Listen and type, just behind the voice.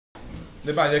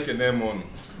N'ebe anyị ekene m ụnụ.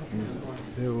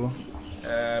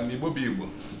 Igbo bụ Igbo.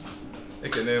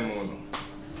 Ekene m ụnụ.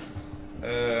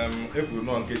 Ekwuru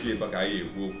nọ nkeji ịtọ ka anyị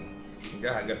ekwu okwu. Nke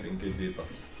ahụ agafe nkeji ịtọ.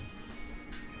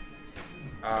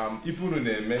 Ife unu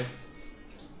na-eme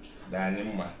dị anyị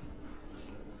mma.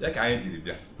 Ya ka anyị jiri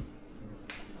bịa.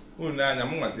 Unu n'anya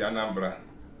m nwa si Anambra.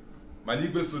 Mana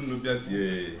igwe so nnu bịa si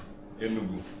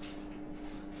Enugu.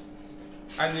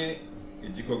 Anyị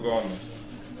ejikọgo ọnụ.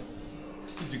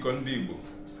 Ijikọ ndị Igbo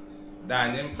dị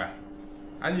anyị mkpa.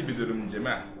 Anyị bidoro njem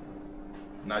a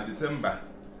na Disemba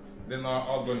dị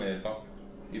n'ọgụ na ịtọ,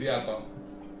 30,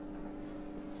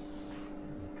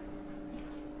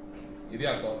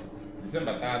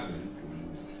 Disemba 30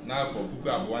 n'afọ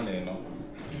 2004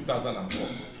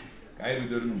 ka anyị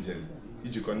bidoro njem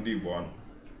ijikọ ndị Igbo ọnụ.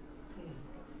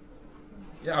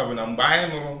 Ya bụ na mgbe anyị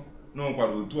nụrụ na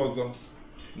nwekwara otu ọzọ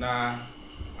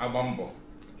na-agba mbọ ka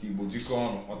Igbo jikọọ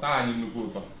ọnụ, ọta anyị nnukwu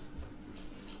ụtọ.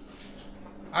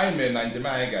 Anyị mere na njem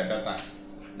anyị ga-abịa taa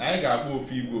na anyị ga-akpọ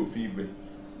ofu igwe ofu igwe.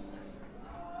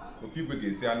 Ofu igwe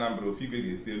ga-esi Anambra, ofu igwe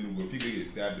ga-esi Enugu, ofu igwe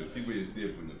ga-esi Abịa, ofu igwe ga-esi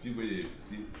Ebonyi, ofu igwe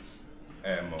ga-esi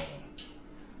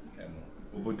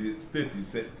obodo steeti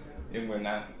ise enwe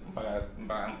na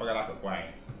mpaghara akụkụ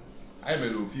anyị. Anyị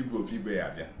mere ofu igwe ya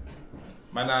abịa.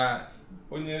 Mana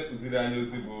onye ziri anyị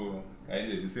ozi bụ ka anyị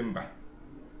na-ebisi mba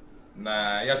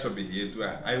na ya chọbeghị etu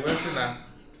a. Anyị wee sị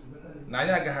na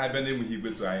anyị agaghị abịa na-enweghị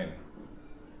igwe so anyị.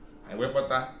 Anyị wee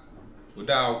kpọta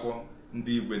ode akwụkwọ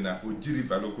ndị Igwe na Oji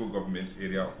River Local Government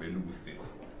Area of Enugu State.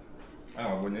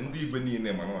 Ahụ onye ndị Igwe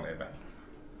niile ma nọ n'ebe a.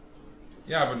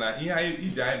 Ya bụ na ihe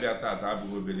iji anyị bịa taata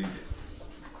abụghị obere ije.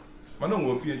 Mana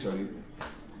onwe ofu ihe chọrọ ikwu.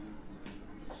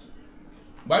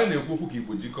 Mgbe anyị na-ekwu okwu ka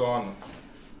Igbo jikọọ ọnụ,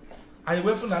 anyị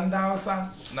wefu na ndị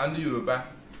Hausa na ndị Yoruba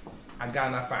aga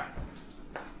na fa.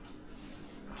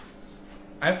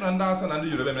 Anyị fụ na ndị Hausa na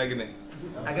ndị Yoruba mere gịnị?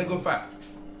 Agago fa.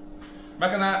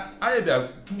 Maka na anyị bịa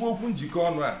kwuo okwu njikọ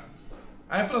ọnụ a,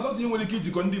 anyị fụ na sọsọ ihe nwere ike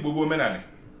ijikọ ndị Igbo bụ omenanị.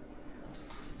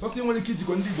 Sọsọ ihe nwere ike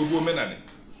ijikọ ndị Igbo bụ omenanị.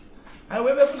 Anyị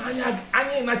wee befu na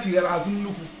anyị nachighara azụ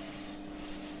nnukwu.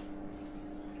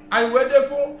 Anyị wee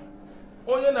jefu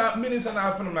onye na minista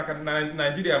na-afụ maka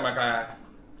Naịjirịa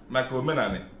maka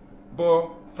omenanị bụ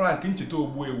Frank Ncheta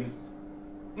Ogbuewu.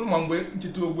 Mgbe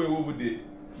Ncheta Ogbuewu bụ the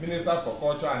Minister for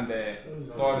Culture and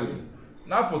Tourism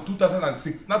n'afọ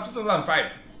 2006 na 2005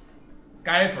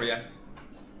 ka anyị fụrụ ya.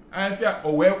 Anyị fịa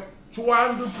o wee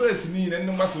chụwa ndị press niile,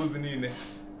 ndị mgbasa ozi niile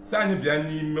si anyị bịa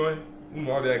n'ime ụmụ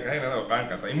ọrịa ka anyị na-akpa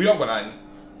nkata. Ime ọ gwara anyị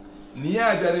na ihe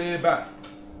a bịara ebe a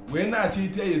wee na-achọ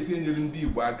ite ya esi enyere ndị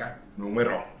Igbo aka na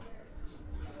onwero.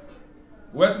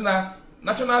 Wee sị na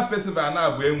National Festival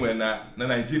na-abụ enwe na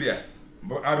Naịjirịa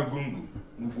bụ Argungu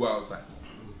n'ugwu Hausa,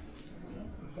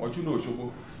 Ọchụ na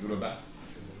Oshogbo Yoruba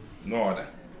n'ọda.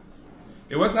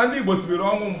 Ewesịna ndị Igbo sibere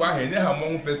ọnwụ mgbe ahụ enye ha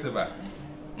mmọnwụ festival.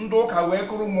 Ndị ụka wee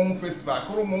kụrụ mmọnwụ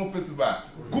festival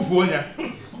kụfuo ya.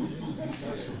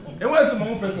 Enwezi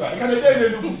mmọnwụ festival ka na-eje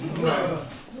n'Enugu.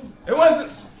 Enwezi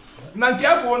na nke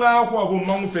afọ na akwụkwọ bụ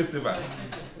mmọnwụ festival.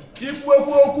 Ikwu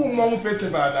okwu mmọnwụ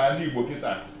festival n'ala Igbo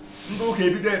kịta. Ndị ụka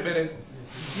ebido ekpere.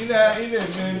 Ị na-eme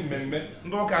mmemme,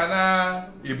 ndị ụka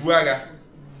na-ebu agha.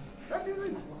 That is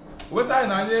it. Wesa anyị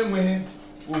na anyị enweghị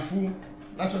ofu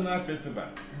national festival.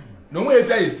 Na onwe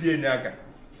etu anyị esi enye aka.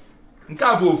 Nke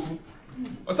a bụ ofu.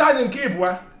 Ọsọ anyị nke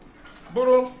ịbụa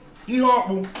bụrụ ihe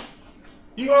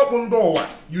ọkpụ ndị ụwa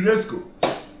UNESCO.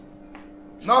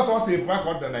 Na ọsọ ịbụa ka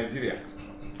ọ dị na Naịjirịa.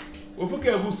 Ofu ka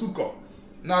ebu Sukọ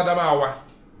na Adamawa.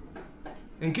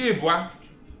 Nke ịbụa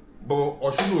bụ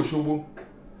Ọchụ na Oshogbo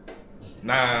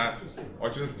na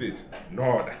Ọchụn steeti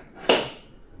n'ọda.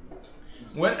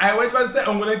 Anyị wetụkwa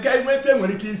o nwere nke imete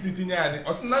nwere ike isi tinye anyị.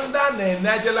 Ọsị na ndị a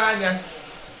na-enejele anya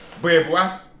bụ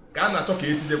ịbụa ka a na-achọ ka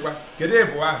etinyekwa. Kedu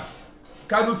ịbụa ahụ?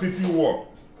 Kano City Wall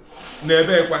na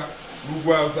ebe kwa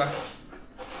n'ugwu Hausa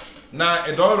na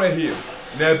Edore Hill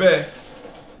na ebe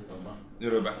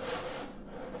Yoruba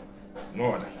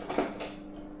n'ọda.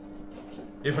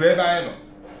 Ifere ebe anyị nọ.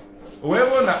 O wee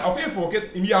bụ na ọkwa ifo oke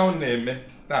imi ahụ na-eme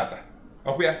tata.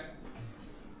 Ọkwa ya.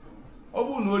 Ọ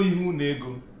bụ na ori ihe unu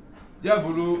ego ya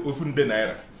bụrụ ofu nde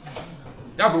naira.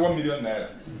 Ya bụrụ 1 million naira.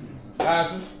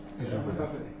 Asị.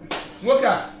 Nwoke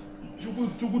a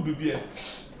Chukwu dubie.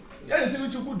 Ya esi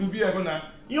Chukwu dubie bụ na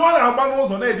ihe ọ na-agba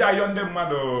n'ụzọ na-eji ayọ ndị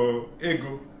mmadụ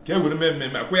ego ka e were mee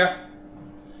mmemme akwụ ya.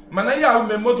 Mana ihe ahụ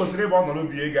mmemme moto siri ebe ọ nọrọ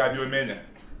obi ego abịa omenya.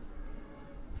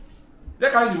 Ya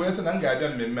ka anyị wee sị na m ga-abịa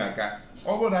mmemme aka.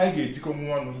 Ọ bụrụ na anyị ga-ejikọ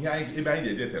nwa ọnụ ihe ebe anyị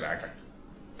ga-eje tere aka.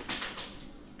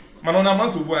 Mana ọ na-ama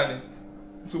nsogbu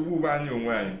ugbo anyị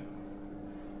onwe anyị.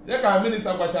 Ya ka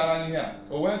minista gwachara anyị ihe a,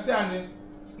 o wee sị anyị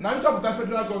na nchọpụta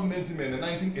federal gọọmenti mere na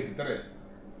 1983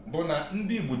 bụ na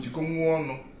ndị Igbo jikọnwuo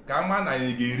ọnụ ka a maa na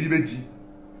anyị ga-eribe ji.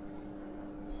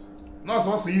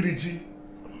 N'ọsọsọ iri ji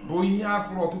bụ ihe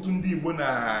afụrụ ọtụtụ ndị Igbo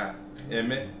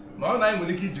na-eme, na ọ na anyị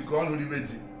nwere ike ijikọ ọnụ ribe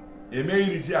ji eme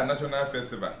iri ji a national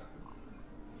festival.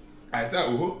 Anyị sị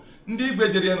oho ndị Igwe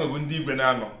jere ya bụ ndị Igwe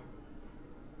na-anọ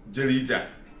jere ije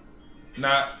na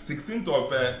 16th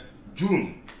of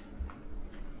June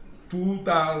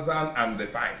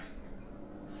 2005.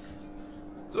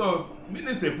 So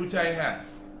minista ekwucha ihe a,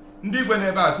 ndị Igwe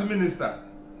n'ebe a sị minista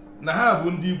na ha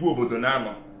bụ ndị Igwe obodo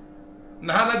na-anọ,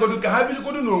 na ha nagodu ka ha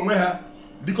bidogodu n'onwe ha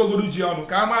dịkogodu ji ọnụ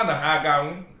ka a maa na ha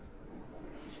ga-anwụ.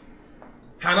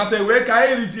 Ha nata wee ka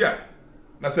anyị iri ji a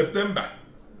na Septemba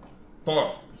 3rd.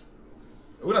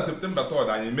 Ewu na Septemba 3rd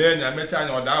anyị mee nya mechaa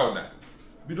anya ụda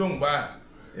bido mgbe ahụ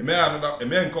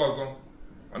eme nke ọzọ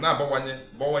ọ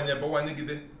na-abawanye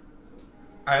gide.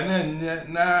 Anyị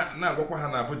na-agwakwa ha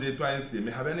na Abuja etu anyị si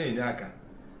eme, ha bịa na-enye aka.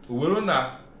 O were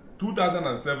na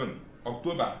 2007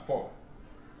 October 4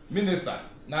 minista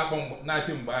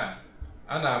na-achị mgbe ahụ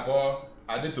a na-akpọ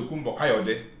Adetokunbo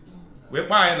Kayode wee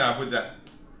kpaa anyị na Abuja.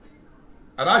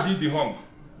 Alhaji Idi Hong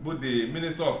bụ the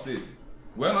Minister of State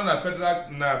wee nọ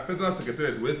na Federal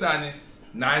Secretariat wee sị anyị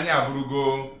na anyị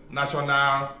abụrụgo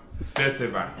National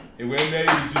Festival, wee mee iri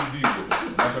ji ndị Igbo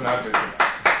National Festival.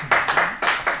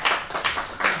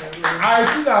 Anyị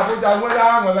si na Abuja nwere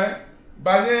aṅụrị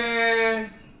banye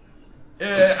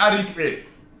Arikpe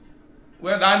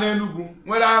wee daa n'Enugu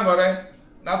nwere aṅụrị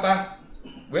nata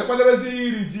wee kwadebezi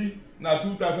iri ji na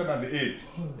 2008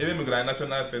 ebe megara anyị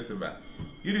National Festival.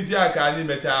 Iri ji a ka anyị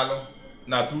mechalụ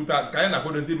na ka anyị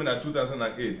na-akwadozi ime na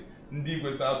 2008 ndị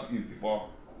Igwe South East kpọọ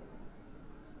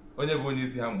onye bụ onye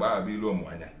isi ha mgbe ahụ bụ Ilu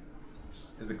Ụmụanya,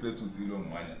 Eze Cletus Ilu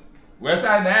Ụmụanya, wee sị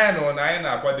anyị na anyị nọ na anyị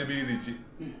na-akwadebe iri ji,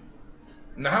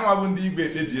 na ha nwa bụ ndị Igwe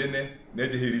ekpebiene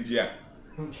na-ejeghị iri ji a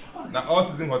na All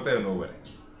Season Hotel n'Owerri.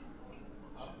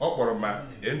 Ọ kpọrọ ma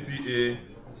NTA,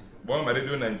 kpọọ ma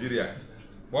Radio Nigeria,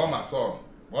 kpọọ ma Sun,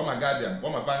 kpọọ ma Guardian, kpọọ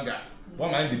ma Vanguard,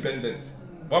 kpọọ ma Independent,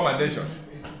 kpọọ ma Nation,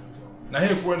 na ha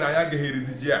ekwuo na anyị agaghị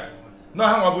erizi ji a, na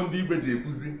ha nwa bụ ndị Igwe ji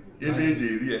ekwuzi ebe eji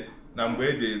erie na mgbe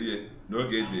eji erie na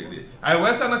oge eji erie. Anyị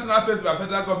wee sa National Festival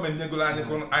federal gọọmenti nyegoro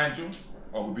anyị chụ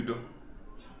ọgụ bido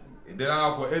edere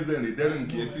akwụkwọ eze na edere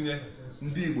nke etinye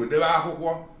ndị Igbo debe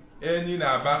akwụkwọ enyi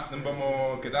na-aba mbam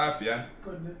kedu afịa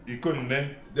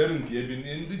Ikonne dere nke ebi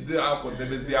ndị dị akwụkwọ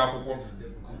debezi akwụkwọ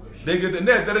degede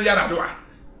na-edere ya radua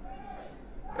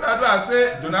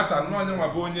sị Jonathan n'onye nwa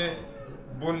bụ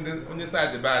onye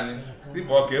saịdị be anyị si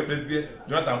kpọọ ka ekpezie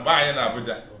Jonathan kpọọ anyị na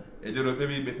Abuja ejere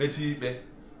okpebe ikpe kpechie ikpe.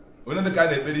 Onye dị ka a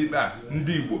na-ekpere ikpe a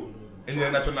ndị Igbo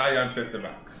enyere National Yam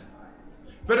Festival.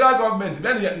 Federal gọọmenti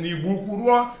bịa na Igbo Ukwu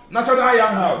rụọ National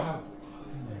Yam House.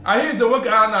 Anyị ize nwoke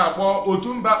a na-akpọ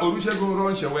Otumba Olusegun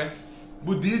Ronchewe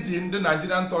bụ DG ndị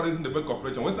Nigerian Tourism Development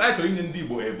Corporation wee sị anyị chọrọ inye ndị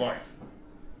Igbo a voice,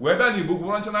 wee bịa na Igbo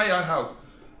Ukwu National Yam House.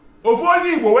 Ofu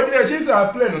onye Igbo wee jere echi isi ha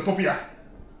plen tụpụ ya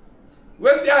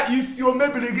wee sị ya isi o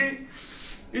mebiri gị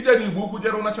ije na Igbo Ukwu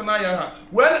jere National Yam House.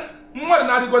 Wee mmadụ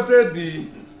na-adịgote the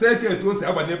staircase o si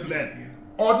agbanye plen,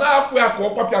 ọ na-akwụ ya ka ọ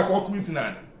kwapịa ka ọkụ isi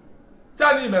n'ala. Si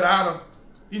anyị mere arụ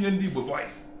inye ndị Igbo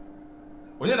voice.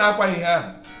 Onye na-akwa ihe ahụ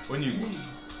onye Igbo.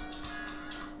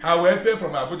 Ha wee fee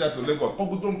from Abuja to Lagos,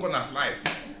 kpọgodo nkọ na flight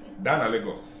daa na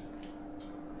Lagos.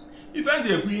 Ife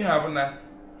ndị ekwu ihe a bụ na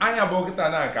anyị abụọ kịta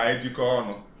na ka anyị jikọọ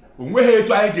ọnụ, o nweghị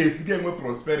etu anyị ga-esi ga-enwe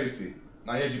prosperity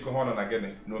na anyị ejikọ ọnụ na gịnị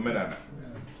na omenala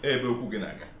ebe okwu gị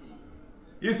na-aga.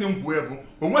 Isi mkpu ebu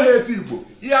o nweghị etu Igbo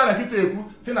ihe a na kịta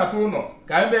ekwu si na tụ ụlọ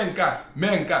ka anyị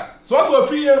mee nke a sọsọ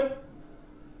ofu ihe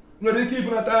nwere ike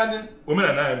ibunata anyị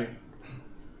omenala anyị.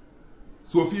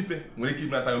 So ofu ife nwere ike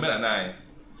ibunata omenala anyị.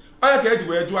 Onye ka eji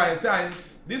wee jụọ anyị sị anyị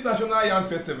this National Yam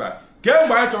Festival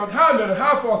kemgbe anyị chọrọ ha mere ha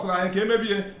fọsụrụ anyị ka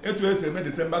emebie etu esi eme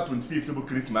December 25th bụ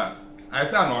Christmas. Anyị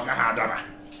sị na ọ gaghị adaba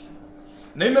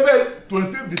na imebe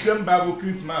 25th December bụ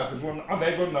Christmas bụ ọ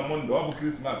ga-ego na Monde ọ bụ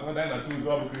Christmas, ọ ga na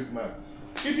Tuesday ọ bụ Christmas.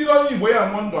 Itiri onye Igbo ya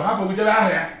Monde ha bụgidere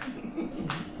ahịa,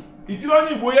 itiri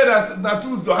onye Igbo ya na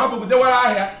Tuesday ha bụgidewara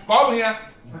ahịa ka ọ bụ ya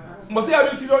mbọsị ya bụ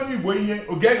itiri onye Igbo ihe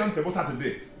oge ego ntị bụ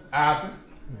Saturday asị.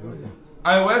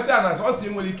 Anyị wee sị na ọsị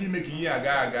nwere ike ime ka ihe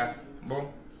aga bụ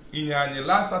inye anyị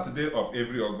last Saturday of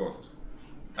every August.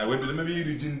 Anyị wee bido mebe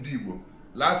iri ji ndị Igbo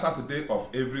last Saturday of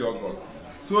every August.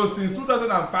 So since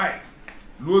 2005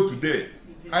 ruo today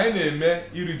anyị na-eme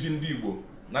iri ji ndị Igbo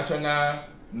National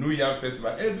New Yam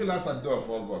Festival every last Saturday of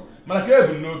August. Mana ka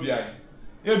ebumnobi anyị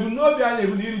ebu na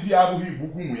iri ji abụghị Igbo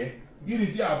Ukwu nwunye, iri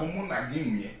ji abụ mụ na gị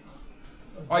nwunye.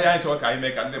 Ọ ya anyị chọrọ ka anyị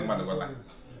mee ka ndị mmadụ ghọta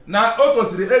na o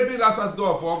tosiri every last Saturday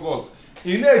of August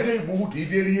ị na-eje Igbo Ukwu ka ị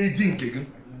jee rie ji nke gị.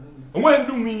 O nweghị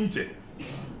ndị nwe iche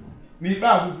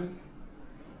n'ikpeazụzi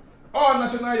ọ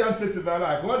National Yam Festival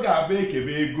a ka ọ ga-abụ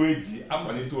ekebe ego eji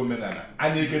akwalite omenala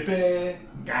anyị ekete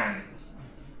gan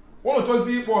ụnụ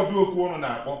tozi ikpe ọdụ okwu ụnụ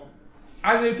na-akpọ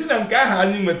anyị esi na nke ahụ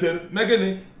anyị nwetara megịnị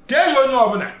ka eyi onye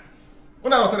ọbụla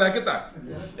ụnụ aghọtara ya kịta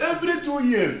every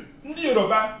 2 years ndị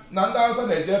Yoruba na ndị Hausa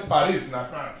na-eje Paris na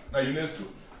France na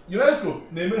UNESCO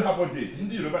na-emere ha budget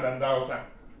ndị Yoruba na ndị Hausa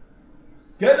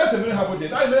ka ejesị emere ha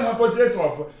budget anyị mere ha budget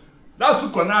of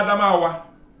dasụkọ na Adamawa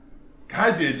ka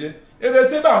ha ji eje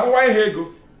edesi ebe amụwa ihe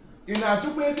ego ị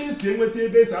na-achụkwa ebe esi enweta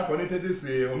ebe esi akwalite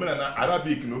dịsi omenala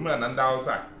Arabic na omenala ndị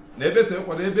Hausa na ebe esi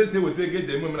ekwado ebe esi eweta ego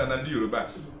eji eme omenala ndị Yoruba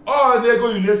ọ na ego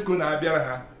UNESCO na-abịara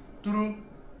ha tụrụ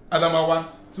Adamawa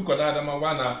sụkọ na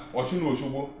Adamawa na Ọchụn na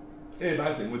Oshogbo ebe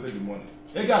ha si enweta the money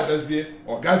ego agazie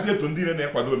ọ gazie etu ndị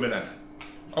na-ekwado omenala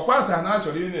ọkwasị ha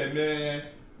na-achọrọ ị na-eme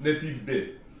Native Day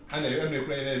ha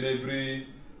na-ekwe na-eme every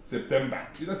September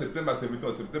either September 17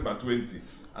 or September 20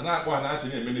 a na-akpọ ha na-achọ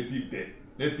na-eme Native Day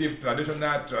Native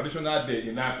traditional day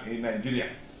in Nigeria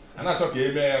a na-achọ ka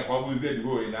eme ya ka ọ bụzie the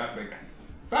whole in Africa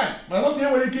fine mana ọsọ ihe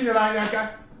nwere ike inyere anyị aka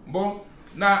bụ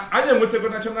na anyị enwetago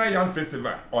National Yam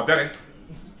Festival ọ dịrị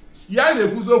ya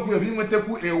na-ekwuzi okwu ebe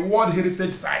inwetakwu a World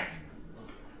Heritage Site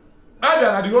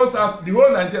abịa na the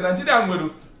whole Nigeria nwere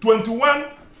 21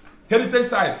 heritage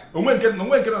site onwe nke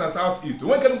nọ na South East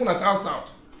onwe nke nkwụ na South South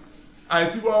anyị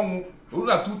sigo ọnwụ ruo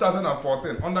na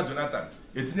 2014 under Jonathan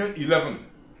etinye 11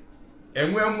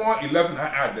 enwe mụọ 11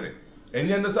 ha adịrị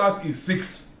enye ndị South East 6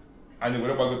 anyị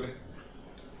were gbagote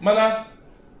mana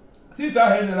sisi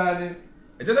ahụ enyere anyị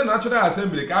ejeze na National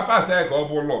Assembly ka a pasị ya ka ọ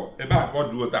bụ ụlọ ebe a ka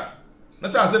ọ duo taa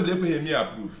National Assembly ekweghị eme ya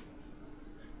approve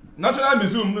National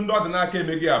Museum ndị ọdịnaka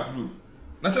emeghị approve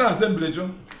National Assembly jụ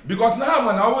because na ha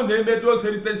ma na ọ bụrụ na eme those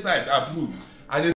heritage site approve